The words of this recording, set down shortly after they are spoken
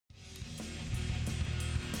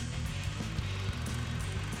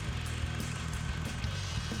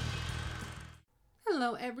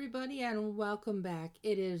Hello, everybody, and welcome back.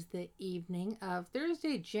 It is the evening of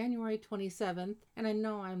Thursday, January 27th, and I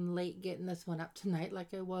know I'm late getting this one up tonight like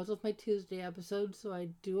I was with my Tuesday episode, so I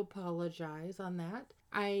do apologize on that.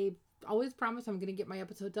 I always promise I'm going to get my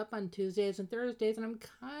episodes up on Tuesdays and Thursdays, and I'm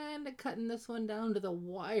kind of cutting this one down to the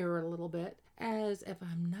wire a little bit, as if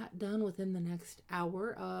I'm not done within the next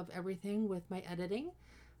hour of everything with my editing,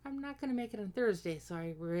 I'm not going to make it on Thursday, so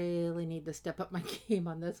I really need to step up my game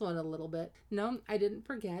on this one a little bit. No, I didn't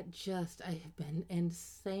forget, just I have been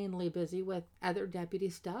insanely busy with other deputy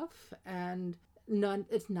stuff, and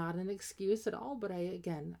it's not an excuse at all, but I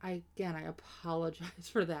apologize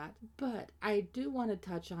for that. But I do want to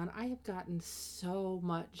touch on, I have gotten so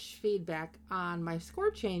much feedback on my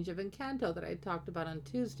score change of Encanto that I talked about on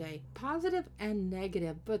Tuesday. Positive and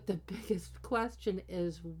negative, but the biggest question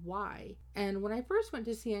is why? And when I first went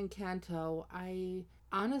to see Encanto,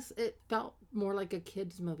 it felt more like a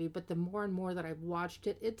kid's movie, but the more and more that I've watched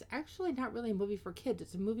it, it's actually not really a movie for kids.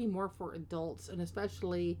 It's a movie more for adults, and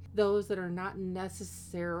especially those that are not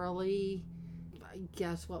necessarily, I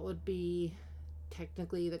guess, what would be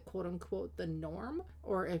technically the quote-unquote the norm,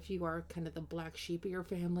 or if you are kind of the black sheep of your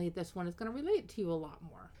family, this one is going to relate to you a lot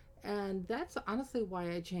more. And that's honestly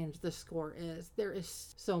why I changed the score. Is there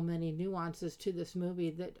is so many nuances to this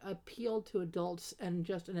movie that appeal to adults and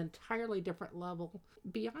just an entirely different level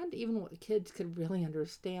beyond even what kids could really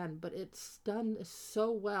understand, but it's done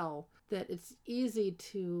so well that it's easy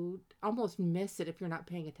to almost miss it if you're not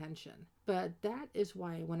paying attention. But that is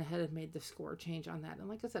why I went ahead and made the score change on that. And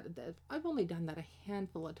like I said, I've only done that a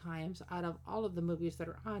handful of times out of all of the movies that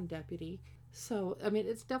are on Deputy. So, I mean,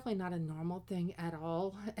 it's definitely not a normal thing at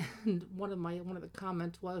all. And one of the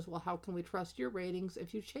comments was, well, how can we trust your ratings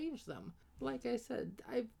if you change them? Like I said,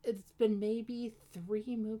 it's been maybe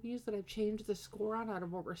 3 movies that I've changed the score on out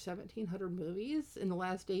of over 1,700 movies in the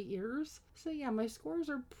last 8 years. So yeah, my scores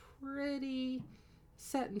are pretty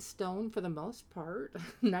set in stone for the most part,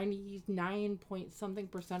 99 point something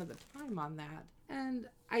percent of the time on that. And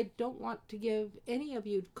I don't want to give any of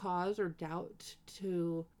you cause or doubt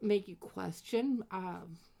to make you question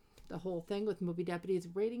the whole thing with Movie Deputy's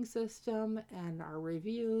rating system and our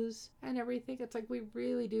reviews and everything. It's like we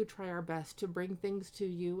really do try our best to bring things to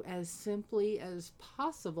you as simply as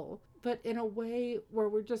possible, but in a way where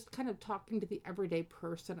we're just kind of talking to the everyday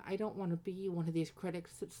person. I don't want to be one of these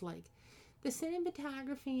critics that's like, the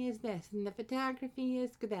cinematography is this, and the photography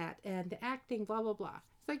is that, and the acting, blah, blah, blah.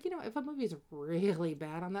 It's like, if a movie is really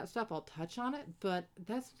bad on that stuff, I'll touch on it, but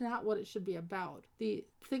that's not what it should be about. The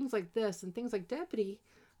things like this and things like Deputy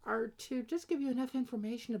are to just give you enough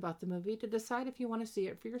information about the movie to decide if you want to see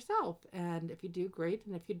it for yourself. And if you do, great,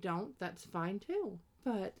 and if you don't, that's fine too.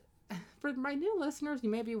 But for my new listeners, you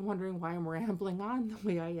may be wondering why I'm rambling on the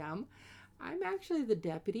way I am. I'm actually the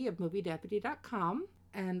deputy of MovieDeputy.com.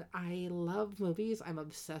 And I love movies. I'm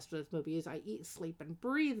obsessed with movies. I eat, sleep, and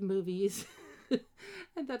breathe movies.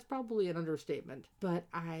 And that's probably an understatement. But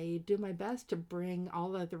I do my best to bring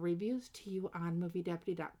all of the reviews to you on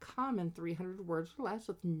MovieDeputy.com in 300 words or less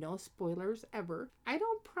with no spoilers ever. I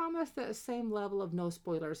don't promise the same level of no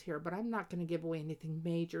spoilers here, but I'm not going to give away anything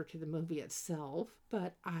major to the movie itself.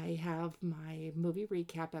 But I have my movie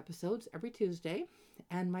recap episodes every Tuesday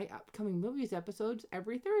and my upcoming movies episodes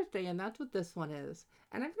every Thursday, and that's what this one is.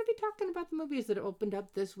 And I'm going to be talking about the movies that opened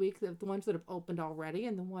up this week, the ones that have opened already,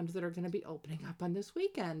 and the ones that are going to be opening up on this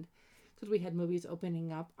weekend. Because we had movies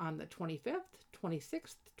opening up on the 25th,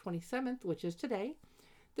 26th, 27th, which is today,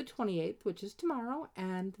 the 28th, which is tomorrow,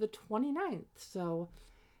 and the 29th. So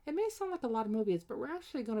it may sound like a lot of movies, but we're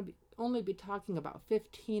actually going to only be talking about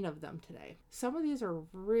 15 of them today. Some of these are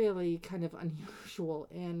really kind of unusual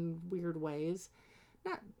in weird ways.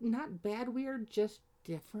 Not bad weird, just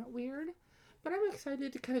different weird. But I'm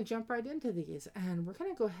excited to kind of jump right into these. And we're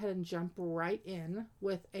going to go ahead and jump right in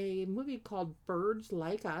with a movie called Birds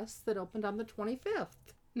Like Us that opened on the 25th.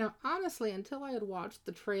 Now, honestly, until I had watched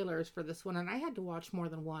the trailers for this one, and I had to watch more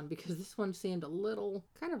than one because this one seemed a little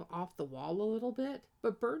kind of off the wall a little bit.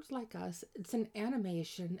 But Birds Like Us, it's an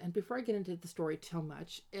animation. And before I get into the story too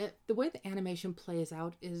much, the way the animation plays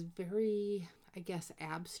out is very, I guess,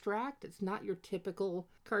 abstract. It's not your typical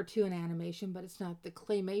cartoon animation, but it's not the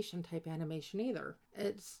claymation type animation either.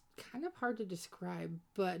 It's kind of hard to describe,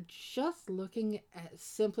 but just looking at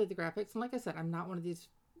simply the graphics, and like I said, I'm not one of these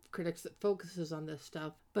critics that focuses on this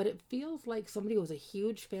stuff, but it feels like somebody was a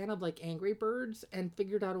huge fan of like Angry Birds and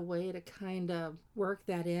figured out a way to kind of work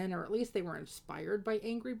that in, or at least they were inspired by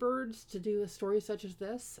Angry Birds to do a story such as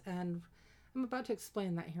this. And I'm about to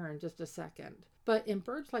explain that here in just a second. But in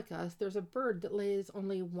Birds Like Us, there's a bird that lays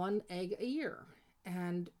only 1 egg a year.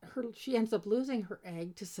 and she ends up losing her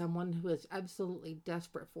egg to someone who is absolutely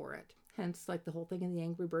desperate for it. Hence, like the whole thing in the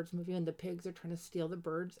Angry Birds movie, and the pigs are trying to steal the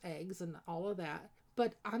birds' eggs and all of that.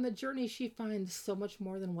 But on the journey, she finds so much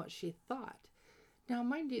more than what she thought. Now,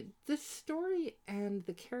 mind you, this story and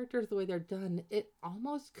the characters, the way they're done, it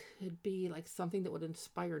almost could be like something that would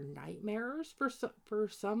inspire nightmares for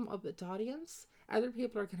some of its audience. Other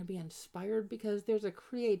people are going to be inspired because there's a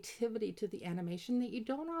creativity to the animation that you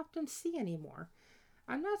don't often see anymore.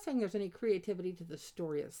 I'm not saying there's any creativity to the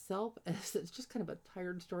story itself, as it's just kind of a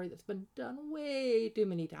tired story that's been done way too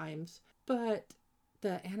many times. But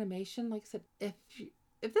the animation, like I said,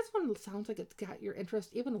 if this one sounds like it's got your interest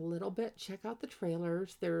even a little bit, check out the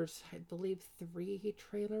trailers. There's, I believe,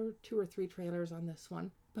 two or three trailers on this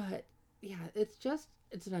one. But yeah,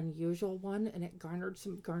 it's an unusual one, and it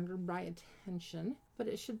garnered my attention. But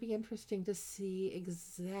it should be interesting to see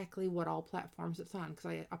exactly what all platforms it's on, because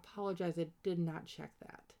I apologize, I did not check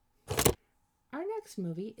that. Our next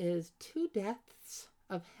movie is Two Deaths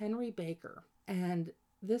of Henry Baker. And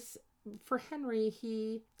this, for Henry,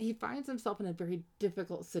 he finds himself in a very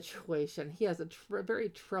difficult situation. He has a very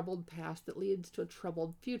troubled past that leads to a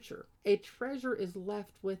troubled future. A treasure is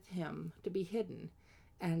left with him to be hidden,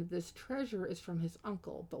 and this treasure is from his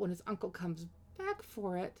uncle. But when his uncle comes back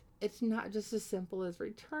for it, it's not just as simple as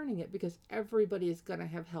returning it, because everybody is going to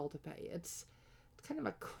have hell to pay. It's kind of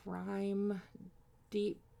a crime,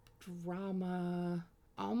 deep drama,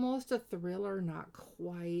 almost a thriller, not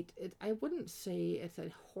quite. I wouldn't say it's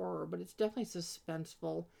a horror, but it's definitely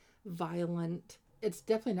suspenseful, violent. It's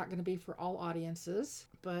definitely not going to be for all audiences,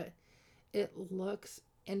 but it looks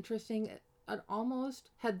interesting. It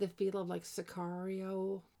almost had the feel of like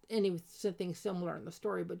Sicario, something similar in the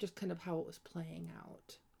story, but just kind of how it was playing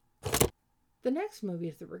out. The next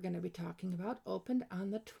movies that we're going to be talking about opened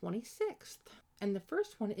on the 26th, and the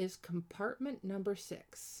first one is Compartment number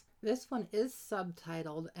 6. This one is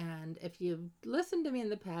subtitled, and if you've listened to me in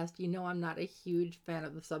the past, you know I'm not a huge fan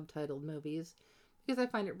of the subtitled movies, because I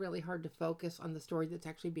find it really hard to focus on the story that's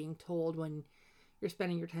actually being told when you're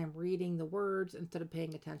spending your time reading the words instead of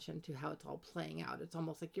paying attention to how it's all playing out. It's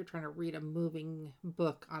almost like you're trying to read a moving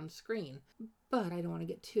book on screen. But I don't want to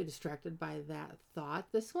get too distracted by that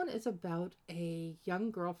thought. This one is about a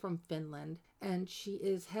young girl from Finland, and she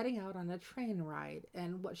is heading out on a train ride.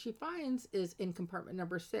 And what she finds is in compartment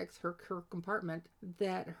number 6, her compartment,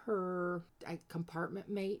 that her compartment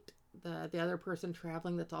mate, the other person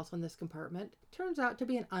traveling that's also in this compartment, turns out to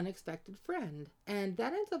be an unexpected friend. And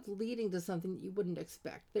that ends up leading to something that you wouldn't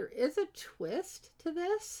expect. There is a twist to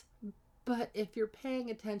this, but if you're paying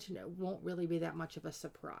attention, it won't really be that much of a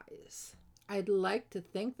surprise. I'd like to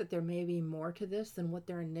think that there may be more to this than what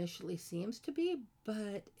there initially seems to be,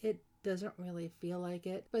 but it doesn't really feel like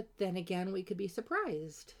it. But then again, we could be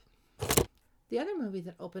surprised. The other movie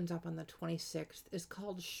that opens up on the 26th is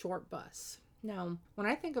called Shortbus. Now, when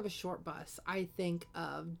I think of a short bus, I think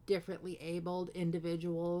of differently abled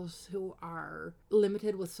individuals who are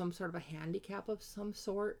limited with some sort of a handicap of some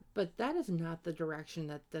sort, but that is not the direction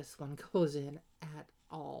that this one goes in at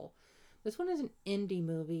all. This one is an indie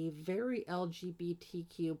movie, very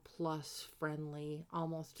LGBTQ plus friendly,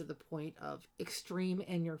 almost to the point of extreme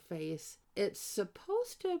in your face. It's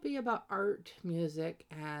supposed to be about art, music,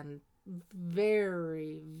 and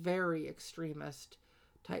very, very extremist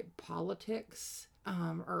type politics.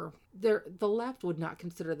 The left would not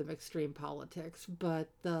consider them extreme politics,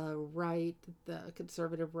 but the right, the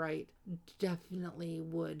conservative right, definitely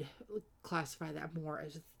would classify that more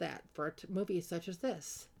as that for a movie such as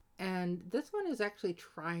this. And this one is actually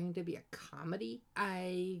trying to be a comedy.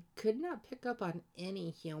 I could not pick up on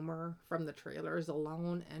any humor from the trailers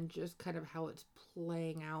alone, and just kind of how it's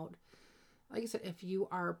playing out. Like I said, if you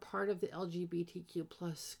are part of the LGBTQ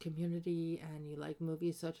plus community and you like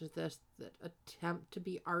movies such as this that attempt to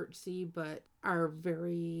be artsy but are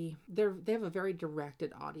they have a very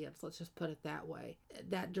directed audience, let's just put it that way.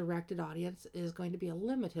 That directed audience is going to be a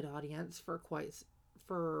limited audience probably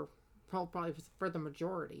for the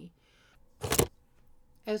majority.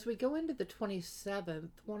 As we go into the 27th,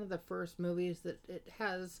 one of the first movies that it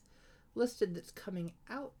has listed that's coming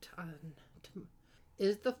out on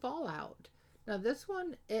is The Fallout. Now this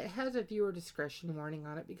one, it has a viewer discretion warning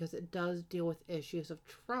on it because it does deal with issues of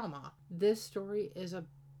trauma. This story is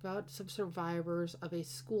about some survivors of a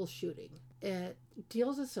school shooting. It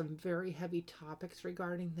deals with some very heavy topics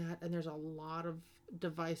regarding that, and there's a lot of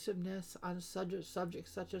divisiveness on subjects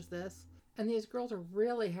such as this. And these girls are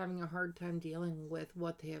really having a hard time dealing with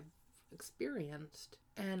what they have experienced.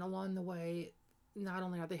 And along the way, not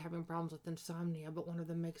only are they having problems with insomnia, but one of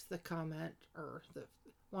them makes the comment,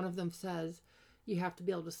 one of them says, You have to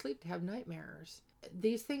be able to sleep to have nightmares.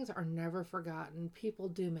 These things are never forgotten. People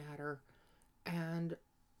do matter. And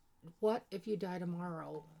what if you die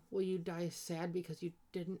tomorrow? Will you die sad because you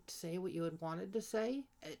didn't say what you had wanted to say?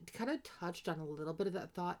 It kind of touched on a little bit of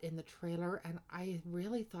that thought in the trailer, and I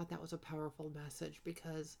really thought that was a powerful message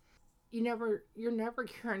because you're never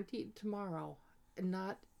guaranteed tomorrow.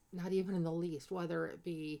 Not not even in the least, whether it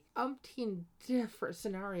be umpteen different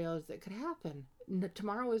scenarios that could happen.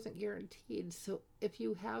 Tomorrow isn't guaranteed, so if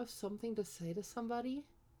you have something to say to somebody,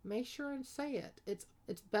 make sure and say it.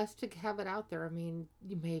 It's best to have it out there. I mean,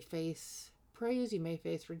 you may face praise, you may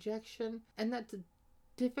face rejection, and that's a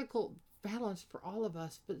difficult balance for all of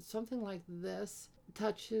us, but something like this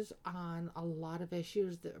touches on a lot of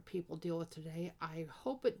issues that people deal with today. I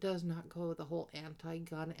hope it does not go the whole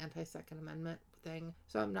anti-gun, anti-Second Amendment thing.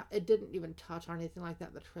 So it didn't even touch on anything like that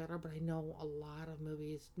in the trailer, but I know a lot of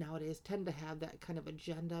movies nowadays tend to have that kind of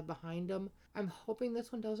agenda behind them. I'm hoping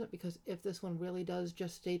this one doesn't, because if this one really does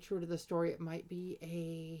just stay true to the story, it might be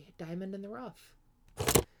a diamond in the rough.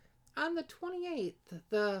 On the 28th,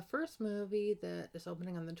 the first movie that is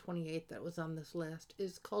opening on the 28th that was on this list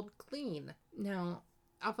is called Clean. Now,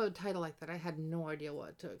 off of a title like that, I had no idea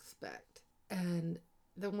what to expect. And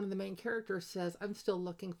then one of the main characters says, "I'm still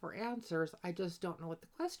looking for answers. I just don't know what the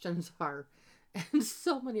questions are." And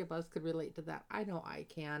so many of us could relate to that. I know I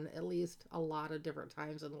can, at least a lot of different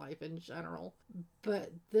times in life in general.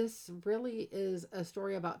 But this really is a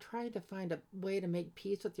story about trying to find a way to make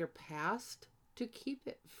peace with your past to keep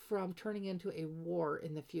it from turning into a war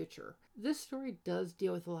in the future. This story does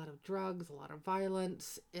deal with a lot of drugs, a lot of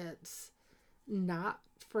violence. It's not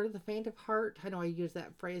for the faint of heart. I know I use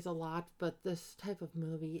that phrase a lot, but this type of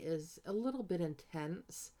movie is a little bit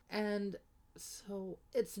intense. And so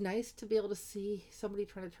it's nice to be able to see somebody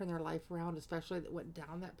trying to turn their life around, especially that went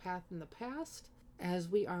down that path in the past. As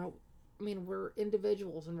we're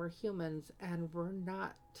individuals and we're humans, and we're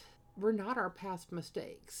not our past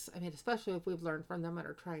mistakes. I mean, especially if we've learned from them and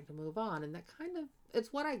are trying to move on. And that kind of,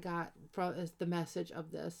 it's what I got from as the message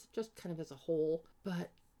of this, just kind of as a whole.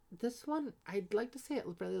 But this one, I'd like to say it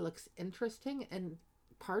really looks interesting, and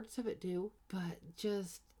parts of it do, but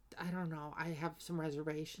just, I don't know. I have some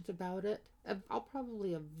reservations about it. I'll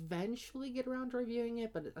probably eventually get around to reviewing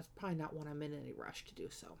it, but it's probably not one I'm in any rush to do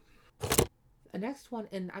so. The next one,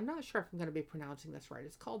 and I'm not sure if I'm going to be pronouncing this right,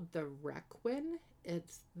 it's called The Requin.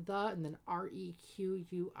 It's and then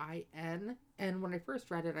Requin. And when I first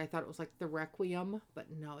read it, I thought it was like The Requiem, but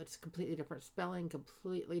no, it's completely different spelling,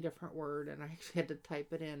 completely different word, and I actually had to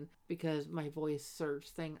type it in because my voice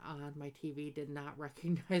search thing on my TV did not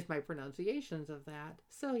recognize my pronunciations of that.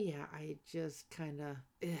 So yeah, I just kind of...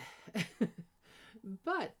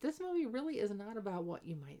 But this movie really is not about what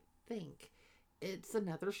you might think. It's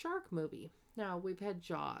another shark movie. Now, we've had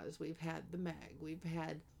Jaws, we've had The Meg, we've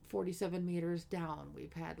had 47 Meters Down,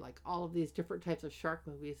 we've had like all of these different types of shark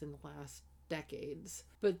movies in the last decades.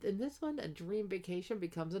 But in this one, a dream vacation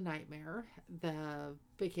becomes a nightmare. The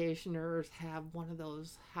vacationers have one of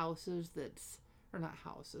those houses or not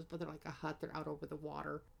houses, but they're like a hut, they're out over the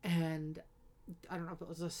water. And I don't know if it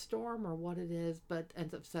was a storm or what it is, but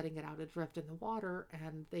ends up setting it out adrift in the water,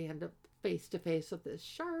 and they end up face to face with this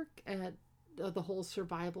shark and the whole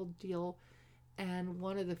survival deal. And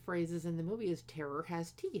one of the phrases in the movie is "terror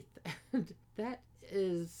has teeth." And that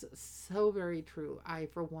is so very true. I,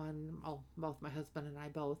 for one, both my husband and I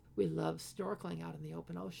both, we love snorkeling out in the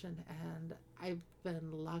open ocean. And I've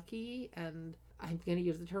been lucky, and I'm going to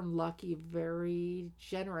use the term lucky very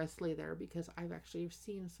generously there, because I've actually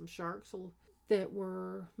seen some sharks that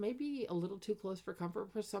were maybe a little too close for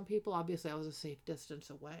comfort for some people. Obviously, I was a safe distance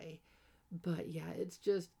away. But yeah,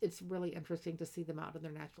 it's really interesting to see them out in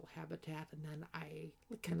their natural habitat. And then I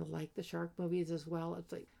kind of like the shark movies as well.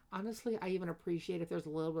 It's like, honestly, I even appreciate if there's a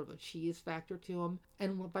little bit of a cheese factor to them.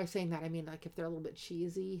 And by saying that, I mean like if they're a little bit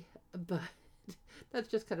cheesy, but that's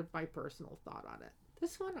just kind of my personal thought on it.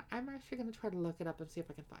 This one, I'm actually going to try to look it up and see if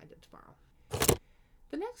I can find it tomorrow.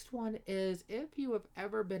 The next one is, if you have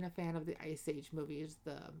ever been a fan of the Ice Age movies,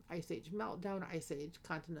 the Ice Age Meltdown, Ice Age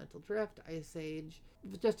Continental Drift, Ice Age,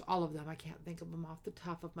 just all of them. I can't think of them off the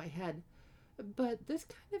top of my head. But this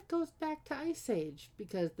kind of goes back to Ice Age,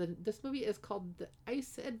 because this movie is called The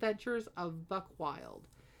Ice Adventures of Buck Wild.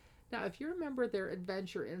 Now, if you remember their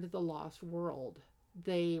adventure into the Lost World,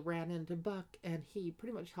 they ran into Buck, and he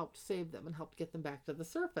pretty much helped save them and helped get them back to the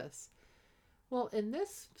surface. Well, in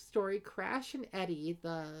this story, Crash and Eddie,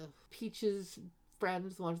 the Peach's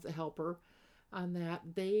friends, the ones that help her on that,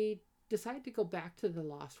 they decide to go back to the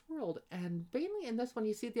Lost World. And mainly in this one,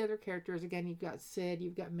 you see the other characters again. You've got Sid,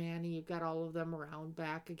 you've got Manny, you've got all of them around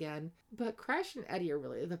back again. But Crash and Eddie are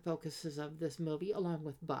really the focuses of this movie, along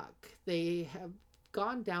with Buck. They have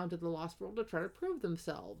gone down to the Lost World to try to prove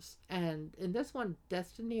themselves. And in this one,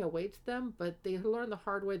 destiny awaits them, but they learn the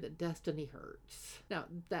hard way that destiny hurts. Now,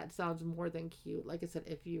 that sounds more than cute. Like I said,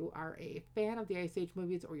 if you are a fan of the Ice Age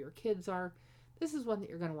movies, or your kids are, this is one that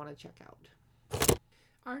you're going to want to check out.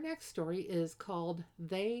 Our next story is called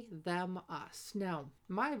They, Them, Us. Now,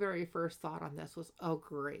 my very first thought on this was, oh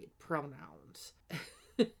great, pronouns.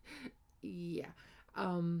 Yeah.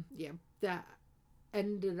 That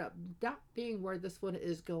ended up not being where this one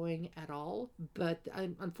is going at all, but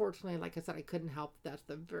unfortunately, like I said, I couldn't help. That's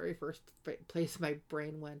the very first place my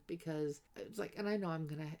brain went, because it's like, and I know I'm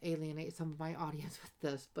gonna alienate some of my audience with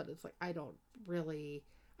this, but it's like,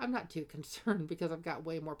 I'm not too concerned, because I've got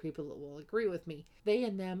way more people that will agree with me. They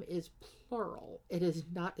and them is plural. It is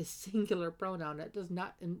not a singular pronoun. It does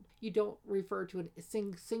not, you don't refer to a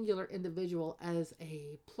singular individual as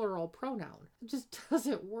a plural pronoun. It just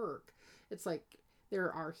doesn't work. It's like,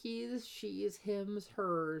 there are he's, she's, hims,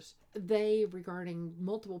 hers, they regarding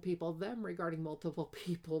multiple people, them regarding multiple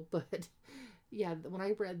people. But yeah, when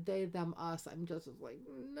I read they, them, us, I'm just like,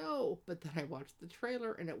 no. But then I watched the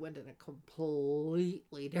trailer and it went in a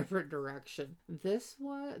completely different direction. This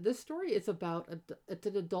story is about, it's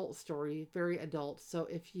an adult story, very adult. So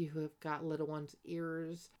if you have got little ones'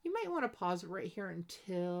 ears, you might want to pause it right here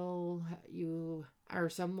until you are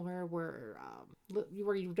somewhere where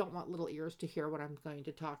you don't want little ears to hear what I'm going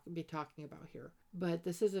to be talking about here. But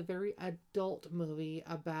this is a very adult movie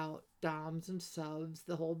about doms and subs,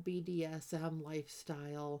 the whole BDSM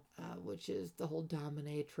lifestyle, which is the whole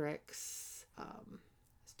dominatrix.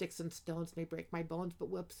 Sticks and stones may break my bones, but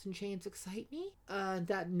whips and chains excite me.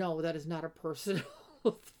 That is not a personal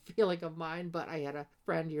feeling of mine, but I had a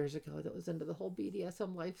friend years ago that was into the whole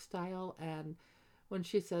BDSM lifestyle, and when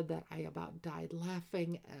she said that, I about died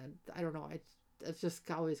laughing, and I don't know, it's just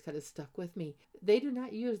always kind of stuck with me. They do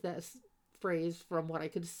not use that phrase from what I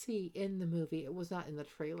could see in the movie. It was not in the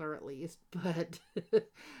trailer, at least, but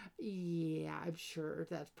yeah, I'm sure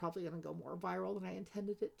that's probably going to go more viral than I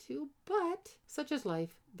intended it to, but such is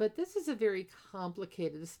life. But this is a very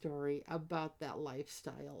complicated story about that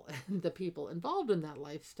lifestyle and the people involved in that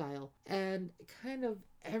lifestyle and kind of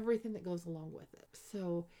everything that goes along with it.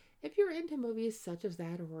 So if you're into movies such as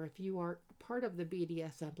that, or if you are part of the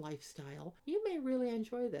BDSM lifestyle, you may really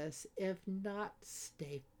enjoy this. If not,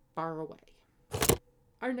 stay far away.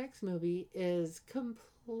 Our next movie is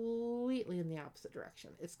completely in the opposite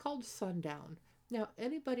direction. It's called Sundown. Now,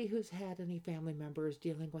 anybody who's had any family members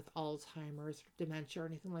dealing with Alzheimer's, dementia, or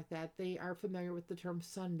anything like that, they are familiar with the term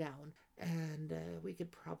sundown. And we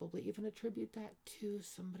could probably even attribute that to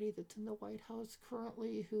somebody that's in the White House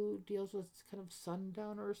currently who deals with kind of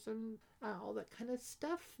sundowners and all that kind of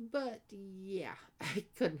stuff. But yeah, I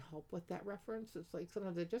couldn't help with that reference. It's like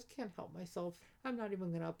sometimes I just can't help myself. I'm not even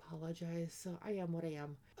going to apologize. So I am what I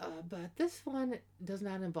am. But this one does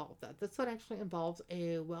not involve that. This one actually involves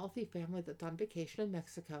a wealthy family that's on vacation in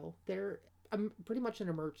Mexico. They're pretty much an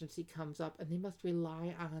emergency comes up and they must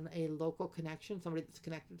rely on a local connection, somebody that's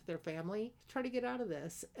connected to their family, to try to get out of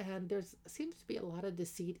this. And seems to be a lot of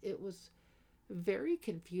deceit. It was very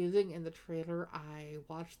confusing in the trailer. I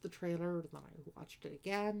watched the trailer, and then I watched it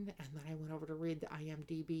again, and then I went over to read the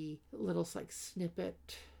IMDb little like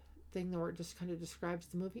snippet thing where it just kind of describes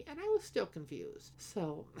the movie, and I was still confused.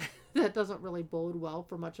 So that doesn't really bode well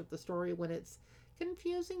for much of the story when it's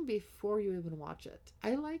confusing before you even watch it.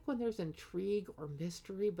 I like when there's intrigue or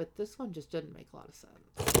mystery, but this one just didn't make a lot of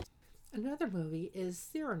sense. Another movie is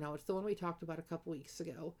Cyrano. It's the one we talked about a couple weeks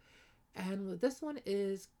ago. And this one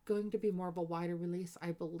is going to be more of a wider release.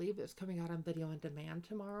 I believe it's coming out on video on demand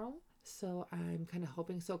tomorrow. So I'm kind of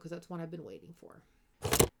hoping so, because that's one I've been waiting for.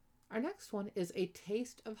 Our next one is A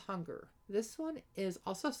Taste of Hunger. This one is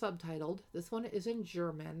also subtitled. This one is in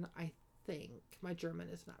German, I think. My German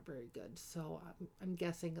is not very good, so I'm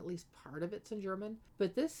guessing at least part of it's in German.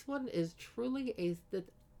 But this one is truly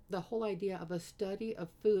the whole idea of a study of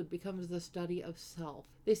food becomes the study of self.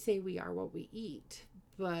 They say we are what we eat,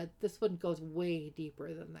 but this one goes way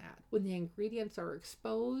deeper than that. When the ingredients are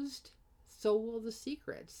exposed, so will the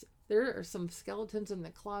secrets. There are some skeletons in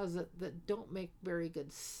the closet that don't make very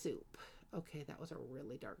good soup. Okay, that was a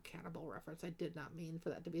really dark cannibal reference. I did not mean for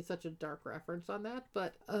that to be such a dark reference on that,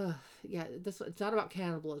 but yeah, it's not about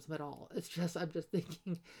cannibalism at all. It's just, I'm just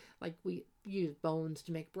thinking, like, we use bones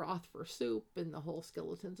to make broth for soup and the whole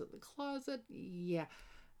skeletons in the closet. Yeah,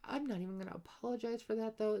 I'm not even going to apologize for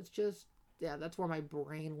that, though. It's just, yeah, that's where my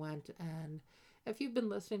brain went, and If you've been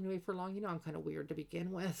listening to me for long, you know I'm kind of weird to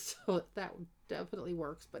begin with, so that definitely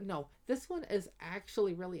works. But no, this one is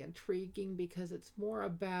actually really intriguing because it's more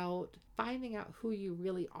about finding out who you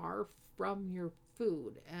really are from your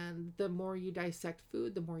food. And the more you dissect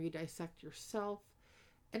food, the more you dissect yourself.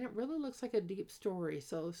 And it really looks like a deep story.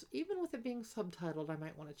 So even with it being subtitled, I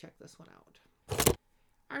might want to check this one out.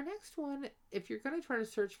 Our next one, if you're going to try to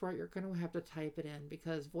search for it, you're going to have to type it in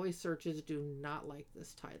because voice searches do not like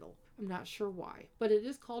this title. I'm not sure why, but it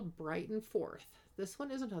is called Brighton 4th. This one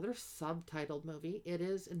is another subtitled movie. It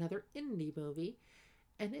is another indie movie,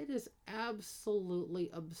 and it is absolutely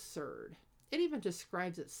absurd. It even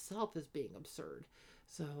describes itself as being absurd.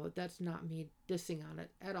 So that's not me dissing on it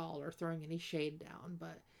at all or throwing any shade down,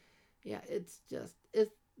 but yeah,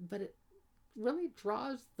 but it really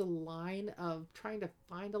draws the line of trying to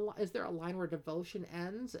find a line. Is there a line where devotion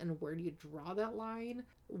ends, and where do you draw that line?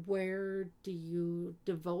 Where do you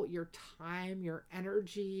devote your time, your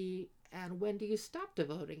energy, and when do you stop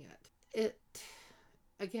devoting it? It,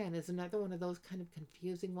 again, is another one of those kind of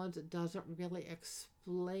confusing ones. It doesn't really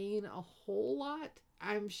explain a whole lot.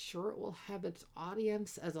 I'm sure it will have its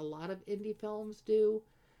audience, as a lot of indie films do.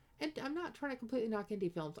 And I'm not trying to completely knock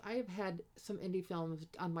indie films. I have had some indie films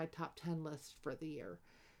on my top 10 list for the year.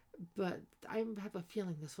 But I have a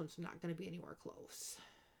feeling this one's not going to be anywhere close.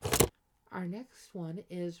 Our next one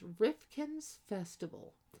is Rifkins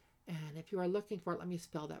Festival. And if you are looking for it, let me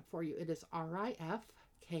spell that for you. It is Rifkins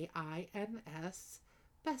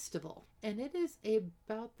Festival. And it is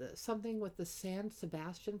about something with the San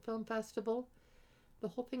Sebastian Film Festival. The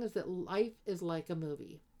whole thing is that life is like a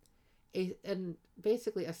movie. And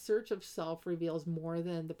basically a search of self reveals more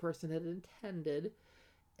than the person had intended.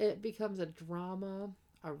 It becomes a drama,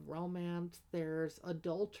 a romance, there's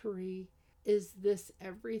adultery. Is this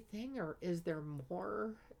everything, or is there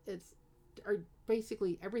more?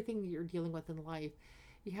 Basically everything you're dealing with in life,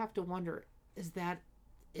 you have to wonder, is that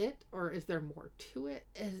it, or is there more to it?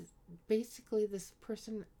 Is basically this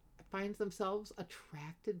person finds themselves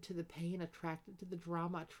attracted to the pain, attracted to the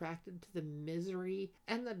drama, attracted to the misery,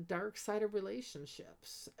 and the dark side of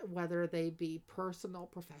relationships, whether they be personal,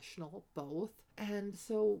 professional, both. And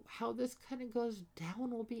so how this kind of goes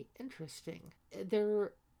down will be interesting.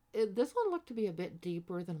 This one looked to be a bit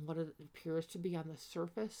deeper than what it appears to be on the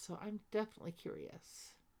surface, so I'm definitely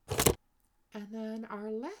curious. And then our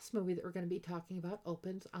last movie that we're going to be talking about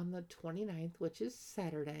opens on the 29th, which is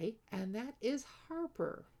Saturday, and that is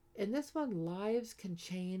Harper. In this one, lives can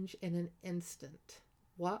change in an instant.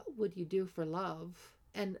 What would you do for love?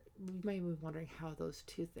 And you may be wondering how those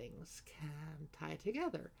two things can tie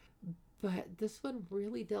together. But this one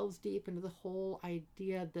really delves deep into the whole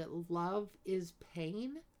idea that love is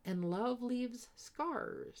pain and love leaves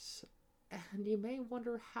scars. And you may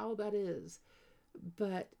wonder how that is.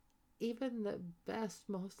 But even the best,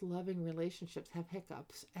 most loving relationships have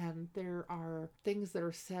hiccups, and there are things that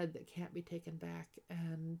are said that can't be taken back,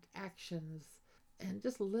 and actions, and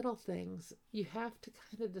just little things. You have to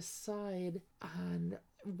kind of decide on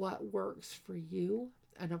what works for you.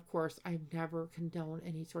 And of course, I never condone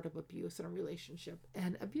any sort of abuse in a relationship.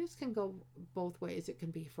 And abuse can go both ways. It can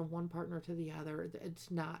be from one partner to the other. It's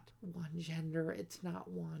not one gender. It's not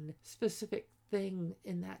one specific thing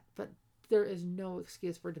in that, but there is no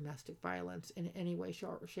excuse for domestic violence in any way,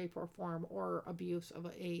 shape, or form, or abuse of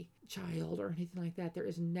a child or anything like that. There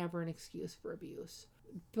is never an excuse for abuse.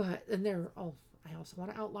 I also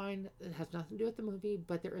want to outline, it has nothing to do with the movie,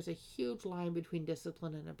 but there is a huge line between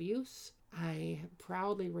discipline and abuse. We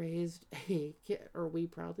proudly raised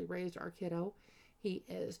our kiddo. He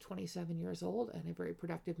is 27 years old and a very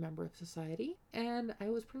productive member of society. And I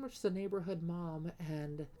was pretty much the neighborhood mom,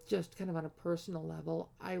 and just kind of on a personal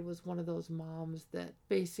level, I was one of those moms that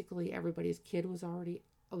basically everybody's kid was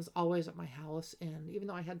always at my house. And even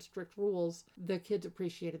though I had strict rules, the kids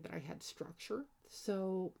appreciated that I had structure.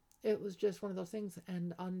 So it was just one of those things.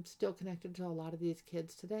 And I'm still connected to a lot of these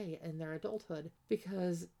kids today in their adulthood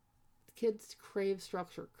because kids crave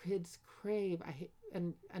structure. Kids crave,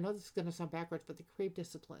 and I know this is going to sound backwards, but they crave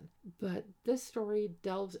discipline. But this story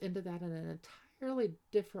delves into that in an entirely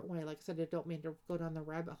different way. Like I said, I don't mean to go down the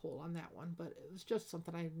rabbit hole on that one, but it was just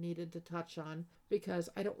something I needed to touch on because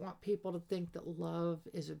I don't want people to think that love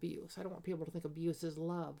is abuse. I don't want people to think abuse is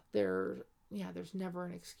love. There's never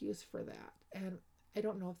an excuse for that. And I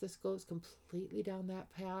don't know if this goes completely down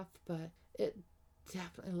that path, but it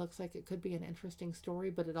definitely looks like it could be an interesting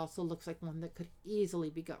story, but it also looks like one that could easily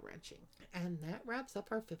be gut-wrenching. And that wraps up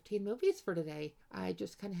our 15 movies for today. I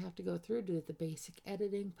just kind of have to go through, do the basic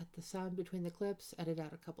editing, put the sound between the clips, edit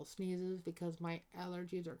out a couple sneezes because my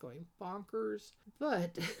allergies are going bonkers.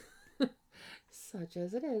 But such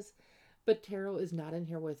as it is. But Taro is not in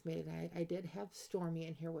here with me tonight. I did have Stormy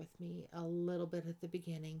in here with me a little bit at the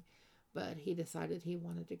beginning, but he decided he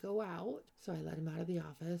wanted to go out. So I let him out of the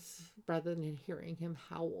office rather than hearing him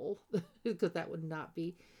howl, because that would not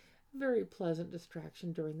be a very pleasant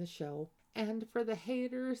distraction during the show. And for the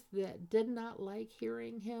haters that did not like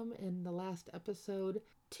hearing him in the last episode,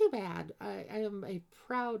 too bad. I am a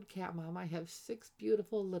proud cat mom. I have 6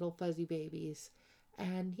 beautiful little fuzzy babies.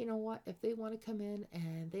 And you know what? If they want to come in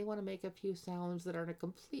and they want to make a few sounds that aren't a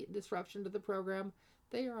complete disruption to the program,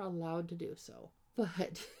 they are allowed to do so.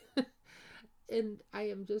 But, and I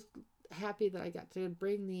am just happy that I got to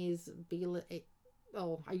bring these B-list,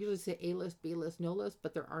 I usually say A-list, B-list, no list,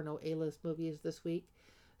 but there are no A-list movies this week.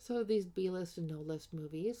 So these B-list and no-list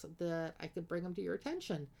movies that I could bring them to your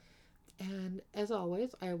attention. And as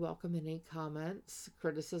always, I welcome any comments,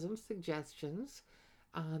 criticisms, suggestions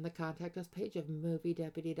on the contact us page of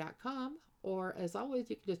moviedeputy.com. Or as always,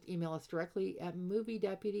 you can just email us directly at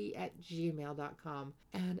moviedeputy@gmail.com.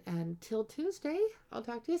 And until Tuesday, I'll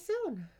talk to you soon.